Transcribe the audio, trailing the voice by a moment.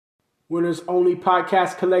Winners Only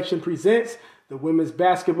Podcast Collection presents the Women's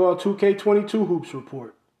Basketball 2K22 Hoops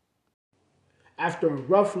Report. After a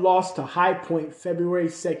rough loss to High Point February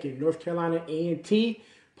 2nd, North Carolina A&T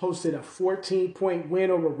posted a 14-point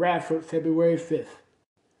win over Radford February 5th.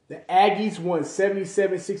 The Aggies won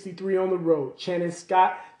 77-63 on the road. Chanin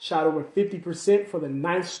shot over 50% for the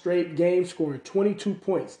 9th straight game, scoring 22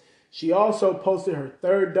 points. She also posted her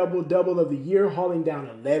third double-double of the year, hauling down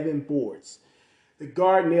 11 boards. The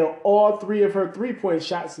guard nailed all 3 of her three-point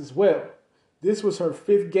shots as well. This was her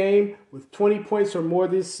 5th game with 20 points or more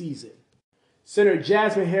this season. Center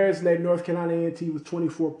Jazmin Harris led North Carolina A&T with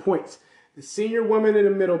 24 points. The senior woman in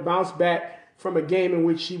the middle bounced back from a game in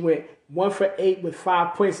which she went 1 for 8 with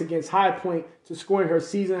 5 points against High Point to scoring her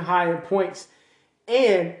season high in points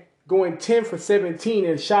and going 10 for 17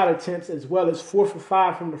 in shot attempts, as well as 4 for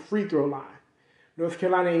 5 from the free throw line. North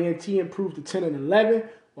Carolina A&T improved to 10-11,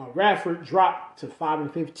 while Radford dropped to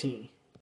 5-15.